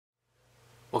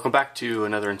Welcome back to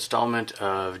another installment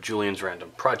of Julian's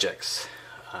Random Projects.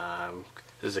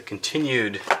 This is a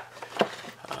continued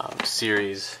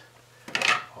series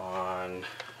on,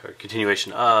 or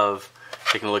continuation of,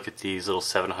 taking a look at these little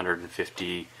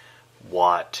 750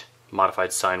 watt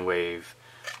modified sine wave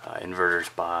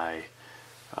inverters by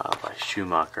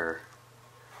Schumacher.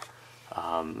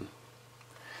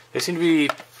 They seem to be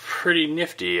pretty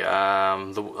nifty.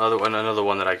 Another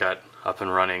one that I got up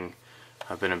and running,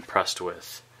 I've been impressed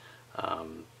with.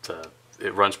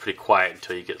 It runs pretty quiet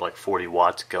until you get like 40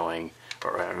 watts going,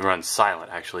 or it runs silent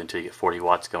actually until you get 40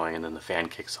 watts going, and then the fan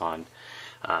kicks on.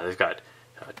 They've got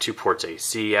 2 ports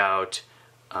AC out.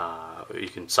 You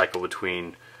can cycle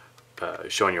between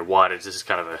showing your wattage. This is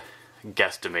kind of a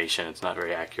guesstimation, it's not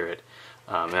very accurate.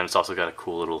 And it's also got a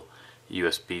cool little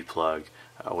USB plug,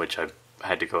 which I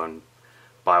had to go and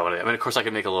buy one of them. I mean, of course I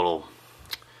could make a little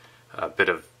bit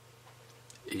of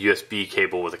USB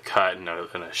cable with a cut and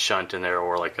a shunt in there,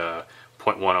 or like a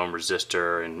 0.1 ohm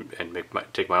resistor, and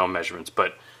take my own measurements.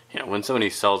 But you know, when somebody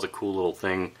sells a cool little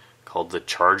thing called the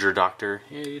Charger Doctor,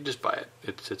 yeah, you just buy it.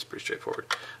 It's pretty straightforward.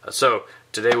 So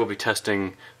today we'll be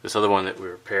testing this other one that we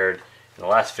repaired in the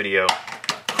last video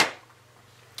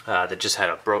that just had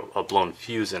a blown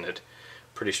fuse in it.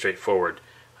 Pretty straightforward.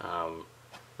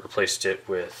 Replaced it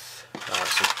with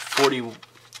some 40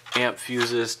 amp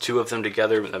fuses, 2 of them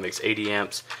together, that makes 80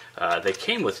 amps. They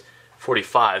came with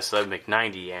 45, so that would make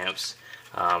 90 amps.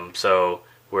 So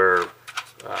we're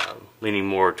leaning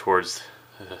more towards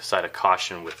the side of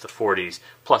caution with the 40s.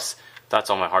 Plus, that's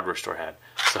all my hardware store had.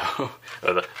 So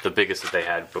the biggest that they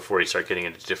had before you start getting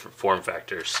into different form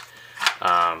factors.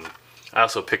 I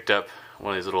also picked up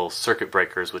one of these little circuit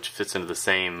breakers, which fits into the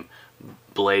same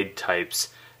blade types.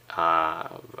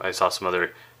 I saw some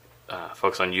other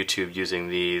folks on YouTube using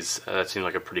these. That seemed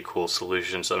like a pretty cool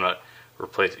solution. So I'm not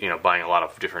buying a lot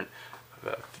of different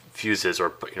fuses, or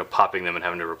popping them and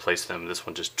having to replace them. This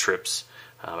one just trips.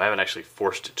 I haven't actually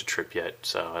forced it to trip yet,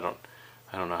 so I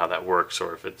don't know how that works,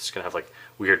 or if it's gonna have like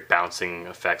weird bouncing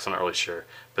effects. I'm not really sure.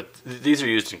 But these are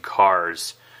used in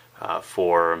cars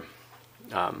for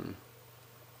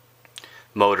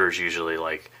motors, usually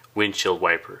like windshield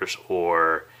wipers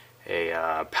or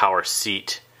a power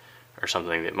seat or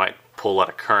something that might pull a lot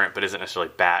of current but isn't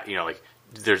necessarily bad. Like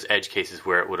there's edge cases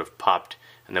where it would have popped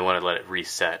and they want to let it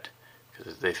reset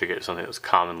because they figured it was something that was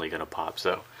commonly going to pop.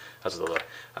 So that's actually,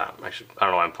 I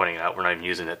don't know why I'm pointing it out. We're not even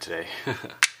using it today.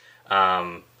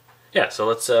 Yeah, so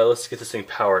let's get this thing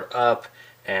powered up.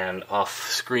 And off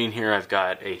screen here I've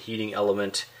got a heating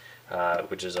element,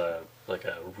 which is like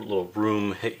a little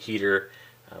room heater.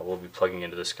 We'll be plugging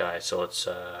into this guy. So let's,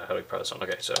 how do we power this on?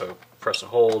 Okay, so press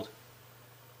and hold.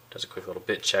 Does a quick little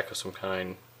bit check of some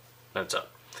kind. That's up.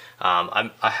 I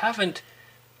haven't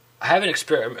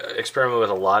experimented with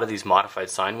a lot of these modified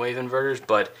sine wave inverters,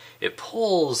 but it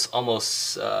pulls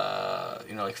almost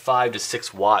like 5 to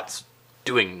 6 watts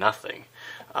doing nothing.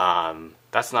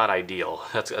 That's not ideal.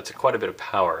 That's quite a bit of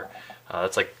power.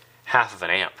 That's like half of an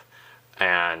amp.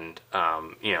 And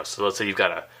so let's say you've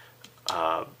got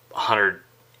a 100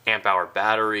 amp hour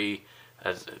battery,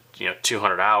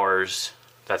 200 hours.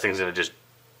 That thing's gonna just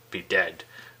be dead.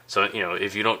 So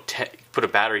if you don't put a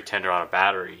battery tender on a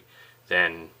battery,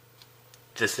 then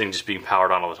this thing just being powered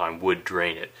on all the time would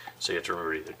drain it. So you have to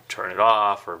remember to either turn it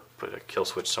off or put a kill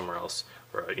switch somewhere else,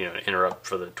 or an interrupt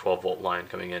for the 12-volt line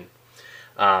coming in.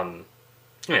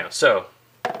 So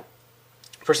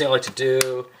first thing I like to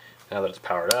do now that it's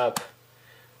powered up,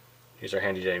 use our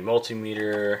handy dandy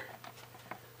multimeter.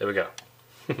 There we go.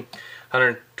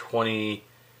 120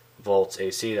 volts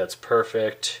AC. That's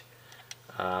perfect.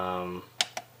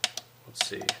 Let's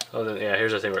see. Oh, yeah.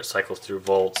 Here's the thing where it cycles through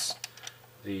volts.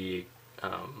 The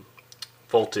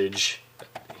voltage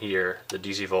here, the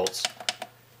DC volts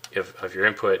of your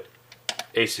input,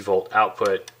 AC volt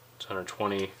output. It's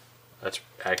 120. That's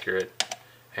accurate.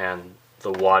 And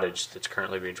the wattage that's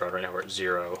currently being drawn right now, we're at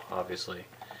 0, obviously.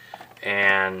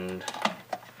 And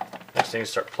next thing is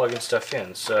start plugging stuff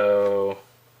in. So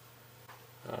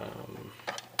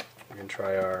we can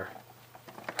try our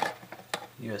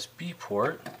USB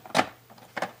port.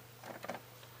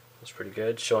 That's pretty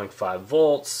good, showing 5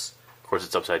 volts. Of course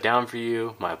it's upside down for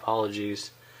you, my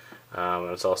apologies.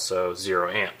 And it's also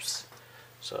 0 amps.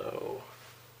 So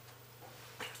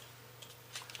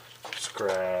let's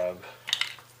grab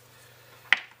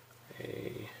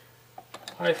a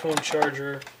iPhone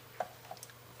charger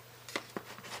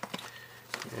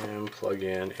and plug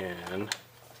in an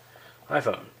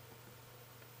iPhone.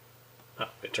 Oh,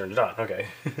 it turned it on, okay.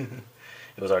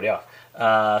 It was already off.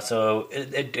 So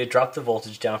it dropped the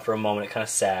voltage down for a moment. It kind of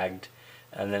sagged.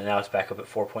 and then now it's back up at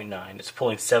 4.9. It's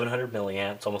pulling 700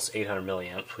 milliamps, almost 800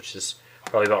 milliamps, which is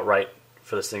probably about right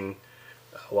for this thing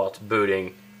while it's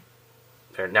booting.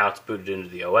 Now it's booted into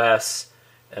the OS,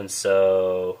 and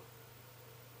so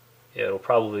it'll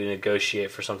probably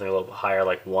negotiate for something a little bit higher,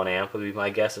 like 1 amp would be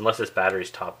my guess, unless this battery's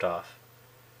topped off.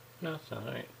 No, it's not.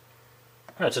 Alright.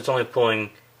 Alright, so it's only pulling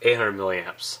 800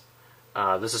 milliamps.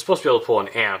 This is supposed to be able to pull an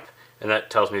amp, and that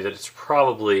tells me that it's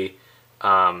probably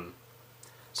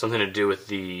something to do with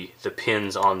the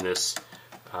pins on this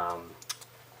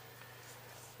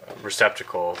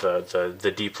receptacle,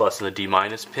 the D plus and the D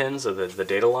minus pins of the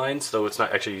data lines, though it's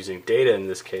not actually using data in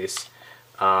this case.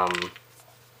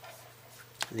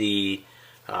 The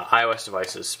iOS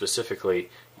devices specifically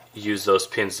use those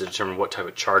pins to determine what type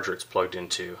of charger it's plugged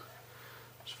into.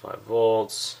 There's 5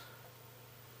 volts,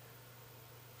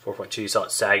 4.2, you saw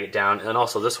it sag it down, and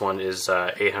also this one is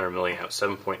 800 milliamps,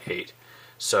 7.8.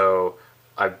 So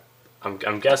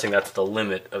I'm guessing that's the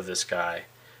limit of this guy.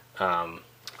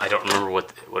 I don't remember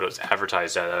what it was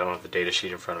advertised at. I don't have the data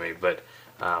sheet in front of me, but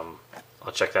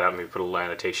I'll check that out. Maybe put a little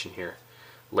annotation here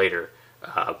later.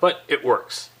 But it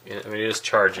works. I mean, it is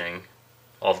charging,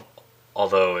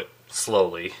 although it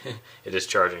slowly. It is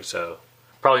charging, so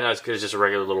probably not as good as just a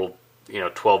regular little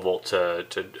 12 volt to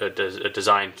a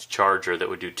designed charger that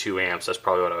would do 2 amps. That's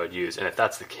probably what I would use. And if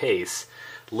that's the case,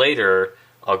 later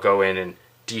I'll go in and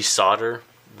desolder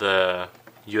the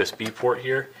USB port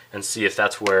here and see if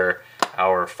that's where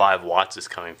our 5 watts is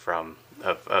coming from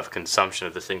of consumption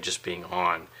of the thing just being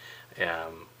on.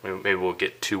 Maybe we'll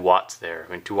get 2 watts there.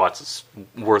 I mean, 2 watts is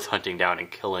worth hunting down and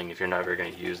killing if you're never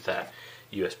going to use that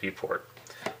USB port.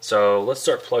 So let's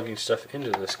start plugging stuff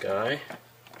into this guy.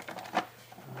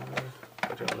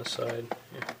 Put it on this side.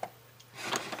 Yeah.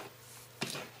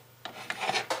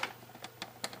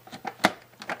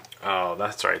 Oh,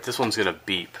 that's right. This one's going to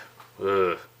beep.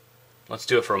 Ugh. Let's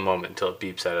do it for a moment until it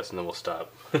beeps at us, and then we'll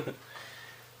stop.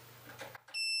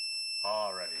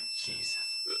 Alrighty, Jesus.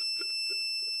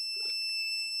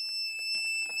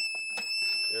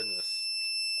 Goodness.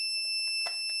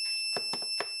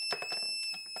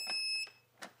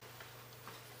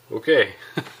 Okay.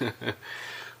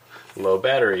 Low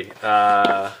battery.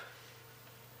 I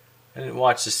didn't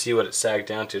watch to see what it sagged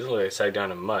down to. It doesn't look like it sagged down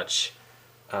to much.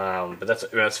 But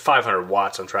that's 500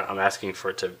 watts. I'm asking for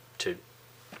it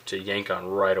to yank on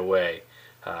right away.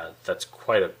 That's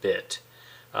quite a bit.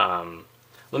 Let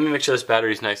me make sure this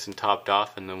battery's nice and topped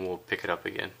off, and then we'll pick it up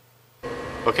again.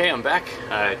 Okay, I'm back.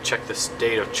 I checked the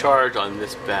state of charge on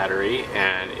this battery,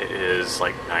 and it is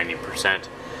like 90%,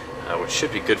 which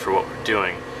should be good for what we're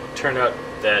doing. Turned out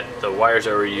that the wires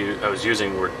I was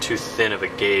using were too thin of a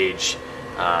gauge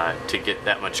to get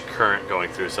that much current going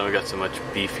through, so I got some much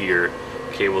beefier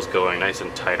cables going nice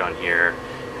and tight on here,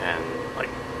 and like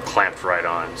clamped right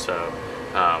on, so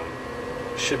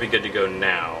should be good to go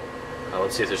now.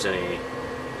 Let's see if there's any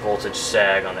voltage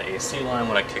sag on the AC line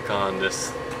when I kick on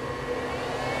this.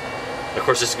 Of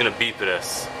course, this is going to beep at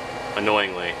us,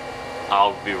 annoyingly.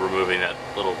 I'll be removing that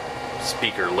little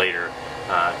speaker later,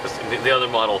 because the other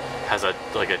model has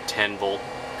like a 10 volt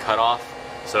cutoff,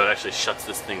 so it actually shuts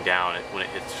this thing down when it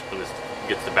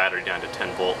gets the battery down to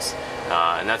 10 volts,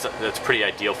 and that's pretty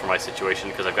ideal for my situation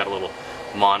because I've got a little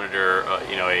monitor,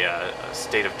 a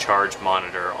state of charge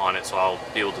monitor on it, so I'll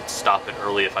be able to stop it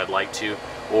early if I'd like to,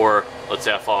 or let's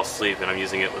say I fall asleep and I'm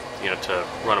using it with to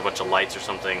run a bunch of lights or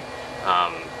something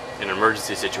in an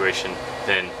emergency situation,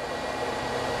 then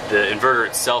the inverter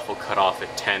itself will cut off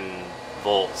at 10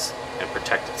 volts and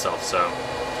protect itself. So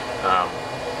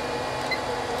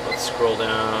let's scroll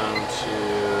down to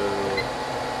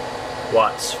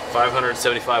watts.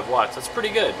 575 watts. That's pretty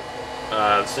good.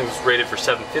 This thing was rated for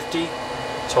 750.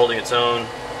 It's holding its own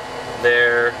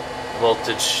there.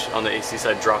 Voltage on the AC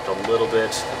side dropped a little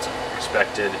bit. That's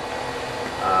expected.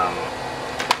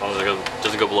 As long as it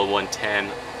doesn't go below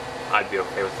 110, I'd be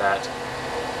okay with that.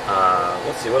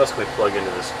 Let's see, what else can we plug into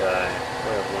this guy? What do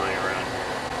I have lying around here?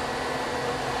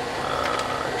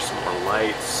 There's some more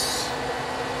lights.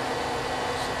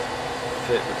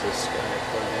 Fit with this guy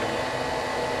plug in.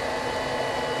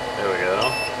 There we go.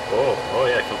 Oh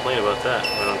yeah, complain about that,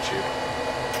 why don't you?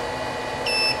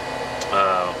 I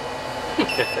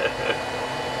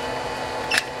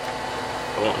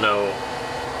won't know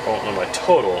my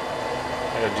total. I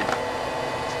gotta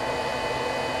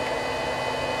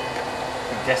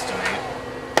guesstimate.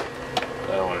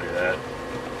 I don't want to do that.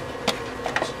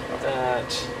 Like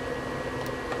that.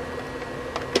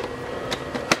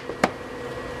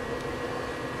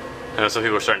 I know some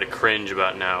people are starting to cringe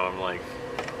about now. I'm like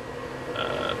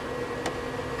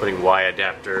putting Y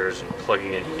adapters and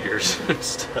plugging in heaters and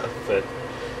stuff, but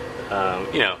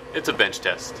You know, it's a bench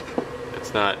test.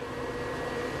 It's not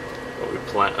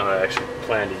what I actually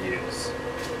plan to use.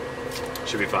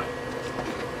 Should be fine.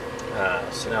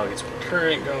 So now we get some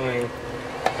current going.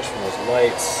 Push from those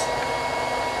lights.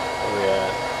 Where are we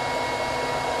at?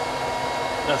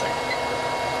 Nothing.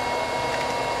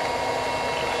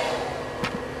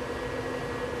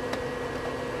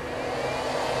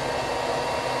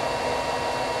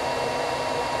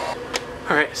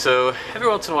 Alright, so every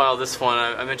once in a while, this one,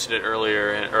 I mentioned it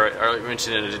earlier, or I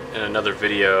mentioned it in another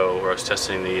video where I was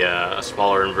testing the a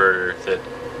smaller inverter, that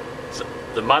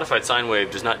the modified sine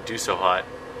wave does not do so hot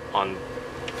on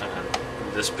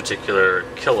this particular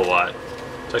kilowatt.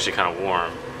 It's actually kind of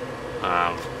warm.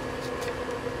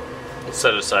 Let's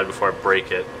set it aside before I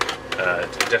break it. It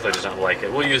definitely does not like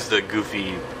it. We'll use the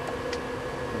goofy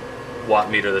watt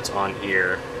meter that's on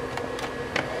here.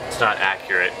 It's not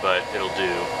accurate, but it'll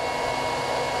do.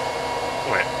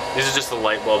 Alright, these are just the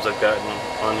light bulbs I've gotten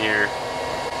on here.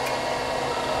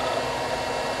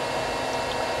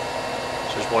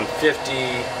 So there's 150.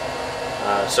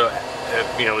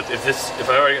 You know, if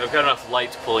I've got enough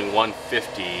lights pulling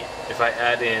 150, if I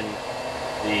add in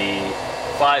the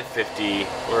 550,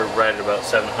 we're right at about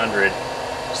 700.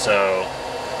 So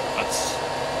that's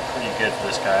pretty good for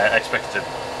this guy. I expect it to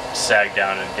sag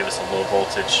down and give us a low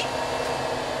voltage.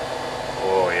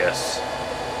 Oh yes.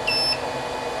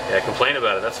 Yeah, complain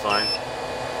about it, that's fine.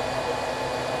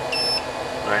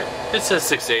 Alright, it says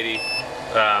 680.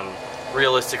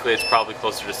 Realistically, it's probably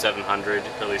closer to 700,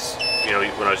 at least, you know,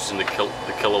 when I was using the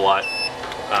kilowatt.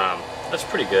 That's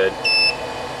pretty good.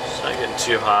 It's not getting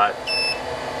too hot.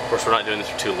 Of course, we're not doing this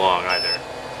for too long either.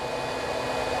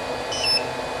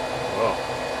 Whoa.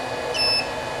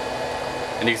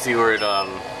 And you can see we're at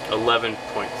 11.7.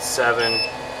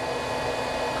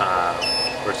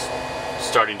 We're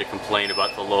starting to complain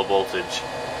about the low voltage.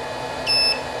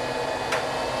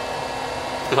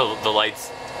 The lights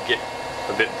get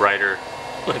a bit brighter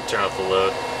when I turn off the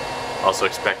load. Also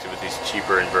expected with these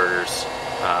cheaper inverters.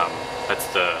 That's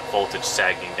the voltage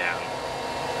sagging down.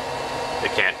 They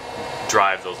can't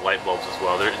drive those light bulbs as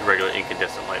well. They're regular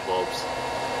incandescent light bulbs.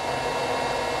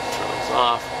 Turn those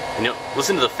off. And you know,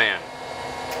 listen to the fan.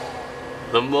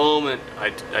 The moment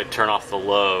I turn off the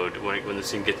load, when this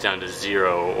thing gets down to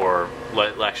 0 or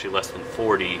actually less than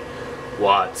 40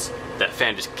 watts, that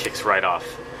fan just kicks right off,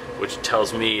 which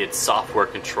tells me it's software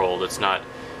controlled. It's not,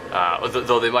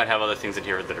 though they might have other things in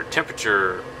here that are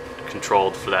temperature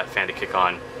controlled for that fan to kick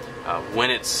on.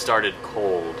 When it's started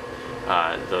cold,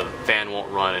 the fan won't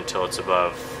run until it's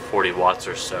above 40 watts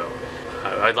or so.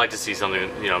 I'd like to see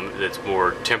something, you know, that's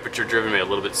more temperature driven, maybe a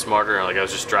little bit smarter. Like I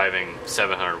was just driving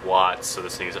 700 watts, so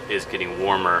this thing is getting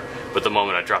warmer, but the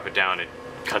moment I drop it down, it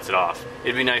cuts it off.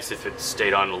 It'd be nice if it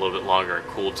stayed on a little bit longer and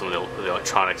cooled some of the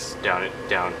electronics down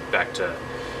back to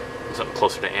something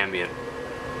closer to ambient.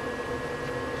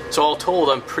 So all told,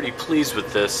 I'm pretty pleased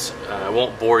with this. I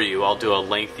won't bore you. I'll do a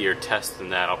lengthier test than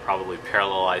that. I'll probably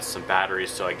parallelize some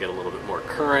batteries so I get a little bit more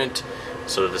current,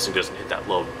 so that this thing doesn't hit that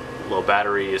low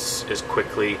battery as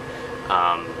quickly.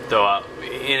 Though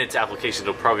in its application,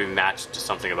 it'll probably match to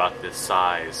something about this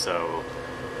size, so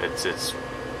it's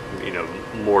you know,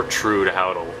 more true to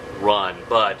how it'll run.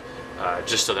 But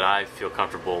just so that I feel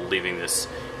comfortable leaving this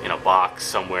in a box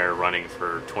somewhere running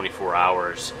for 24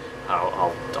 hours,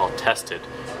 I'll test it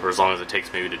for as long as it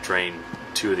takes maybe to drain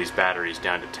 2 of these batteries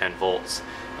down to 10 volts,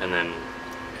 and then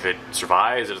if it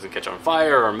survives, it doesn't catch on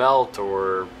fire or melt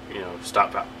or, you know,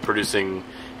 stop producing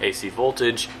AC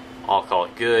voltage, I'll call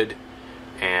it good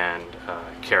and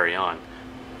carry on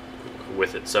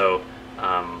with it. So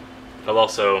I'll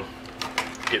also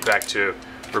get back to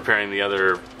repairing the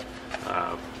other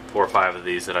 4 or 5 of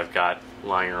these that I've got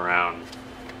lying around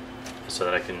so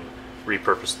that I can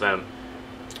repurpose them.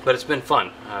 But it's been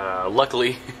fun.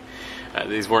 Luckily,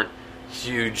 these weren't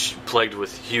plagued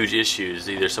with huge issues.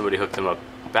 Either somebody hooked them up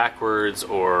backwards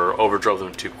or overdrove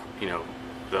them to, you know,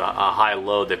 a high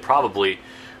load. They probably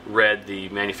read the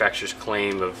manufacturer's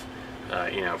claim of,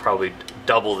 you know, probably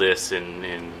double this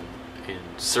in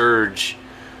surge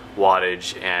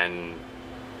wattage and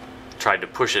tried to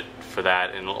push it for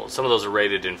that. And some of those are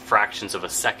rated in fractions of a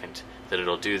second that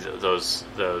it'll do those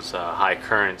high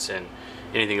currents, and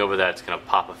anything over that, it's going to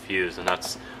pop a fuse. And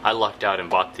I lucked out and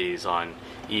bought these on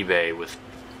eBay with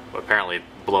apparently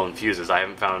blown fuses. I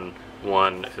haven't found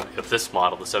one of this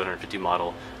model, the 750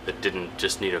 model, that didn't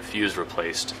just need a fuse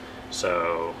replaced.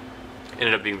 So it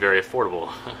ended up being very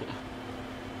affordable.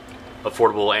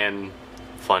 Affordable and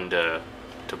fun to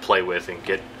play with and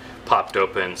get popped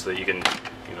open so that you can,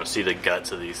 you know, see the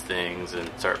guts of these things and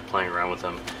start playing around with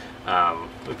them.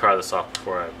 Let me power this off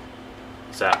before I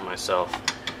zap myself.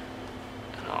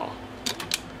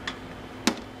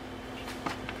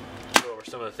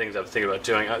 some of the things I'm thinking about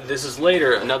doing. This is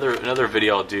later. Another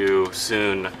video I'll do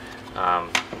soon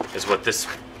is what this.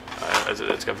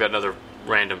 I've got another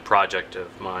random project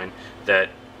of mine that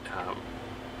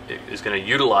is going to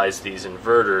utilize these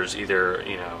inverters, either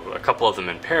a couple of them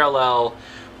in parallel,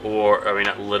 or I mean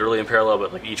not literally in parallel,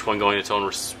 but like each one going its own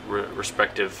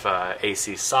respective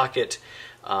AC socket,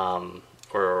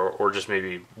 or just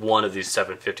maybe one of these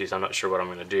 750s. I'm not sure what I'm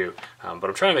going to do, but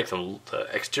I'm trying to make them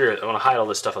exterior. I want to hide all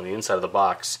this stuff on the inside of the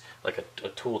box, like a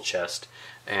tool chest,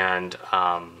 and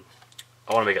I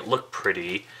want to make it look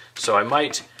pretty. So I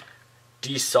might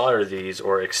desolder these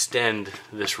or extend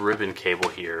this ribbon cable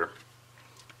here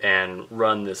and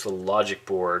run this little logic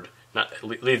board. Not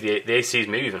leave the ACs,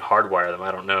 maybe even hardwire them.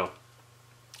 I don't know,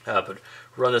 but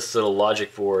run this little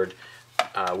logic board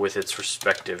with its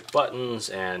respective buttons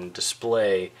and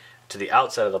display to the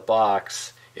outside of the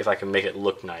box if I can make it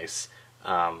look nice.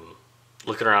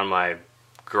 Looking around my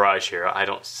garage here, I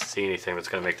don't see anything that's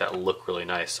going to make that look really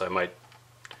nice, so I might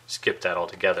skip that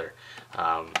altogether.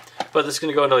 But this is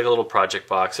going to go into like a little project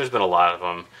box. There's been a lot of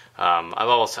them. I've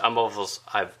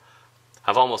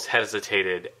almost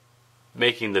hesitated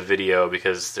making the video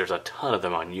because there's a ton of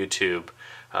them on YouTube.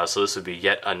 So this would be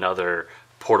yet another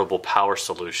portable power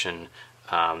solution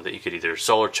that you could either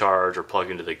solar charge or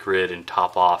plug into the grid and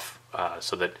top off,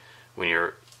 so that when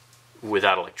you're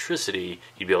without electricity,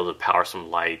 you'd be able to power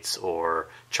some lights or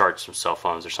charge some cell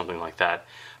phones or something like that.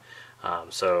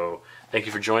 So thank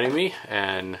you for joining me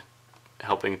and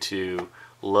helping to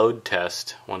load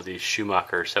test one of these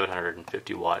Schumacher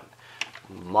 750 watt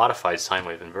modified sine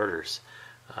wave inverters.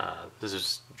 This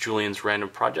is Julian's Random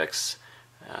Projects,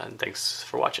 and thanks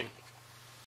for watching.